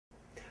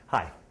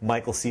Hi,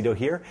 Michael Cito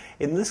here.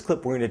 In this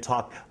clip, we're going to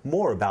talk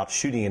more about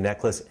shooting a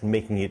necklace and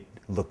making it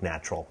look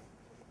natural.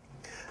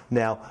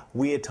 Now,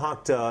 we had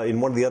talked in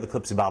one of the other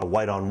clips about a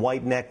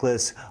white-on-white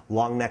necklace,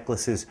 long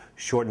necklaces,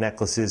 short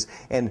necklaces,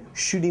 and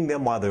shooting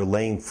them while they're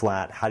laying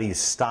flat. How do you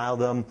style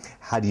them?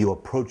 How do you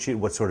approach it?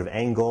 What sort of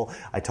angle?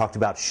 I talked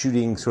about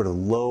shooting sort of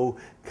low,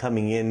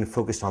 coming in,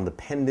 focused on the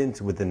pendant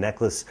with the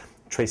necklace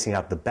tracing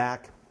out the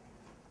back.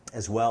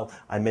 As well,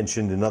 I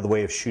mentioned another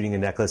way of shooting a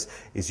necklace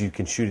is you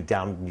can shoot it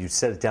down, you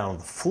set it down on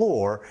the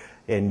floor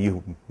and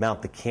you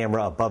mount the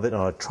camera above it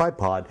on a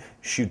tripod,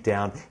 shoot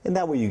down, and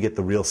that way you get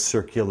the real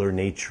circular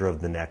nature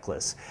of the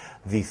necklace.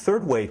 The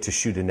third way to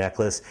shoot a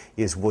necklace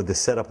is with the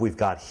setup we've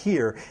got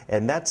here,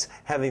 and that's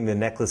having the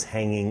necklace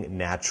hanging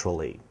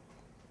naturally.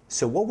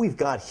 So what we've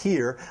got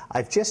here,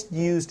 I've just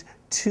used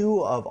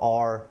two of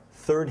our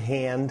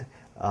third-hand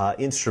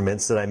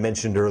instruments that I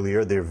mentioned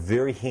earlier. They're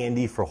very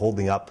handy for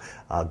holding up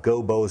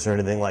go bows or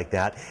anything like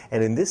that.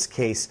 And in this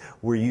case,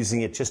 we're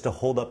using it just to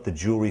hold up the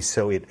jewelry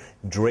so it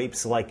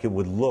drapes like it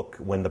would look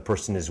when the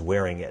person is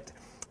wearing it.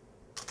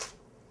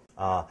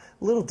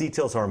 Little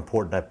details are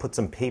important. I put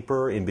some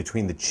paper in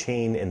between the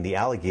chain and the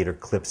alligator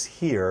clips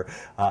here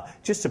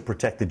just to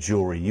protect the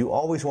jewelry. You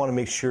always want to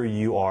make sure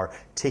you are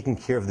taking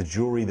care of the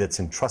jewelry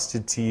that's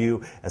entrusted to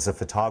you as a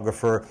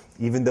photographer.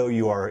 Even though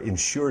you are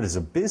insured as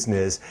a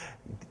business,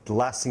 the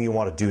last thing you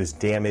want to do is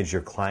damage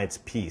your client's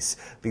piece,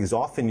 because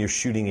often you're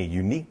shooting a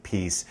unique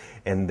piece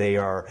and they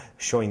are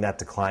showing that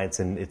to clients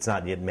and it's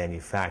not yet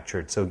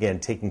manufactured. So again,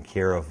 taking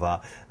care of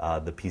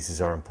the pieces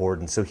are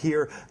important. So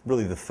here,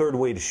 really the third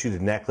way to shoot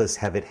a necklace,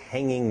 have it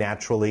hanging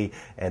naturally,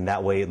 and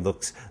that way it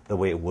looks the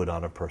way it would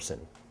on a person.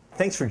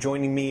 Thanks for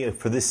joining me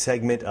for this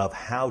segment of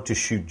how to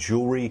shoot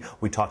jewelry.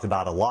 We talked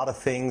about a lot of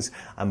things.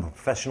 I'm a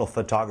professional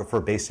photographer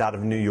based out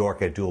of New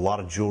York. I do a lot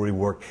of jewelry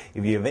work.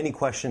 If you have any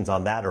questions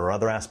on that or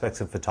other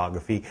aspects of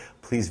photography,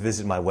 please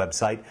visit my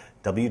website,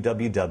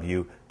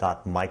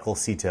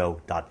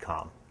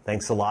 www.michaelcito.com.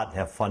 Thanks a lot and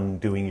have fun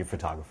doing your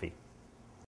photography.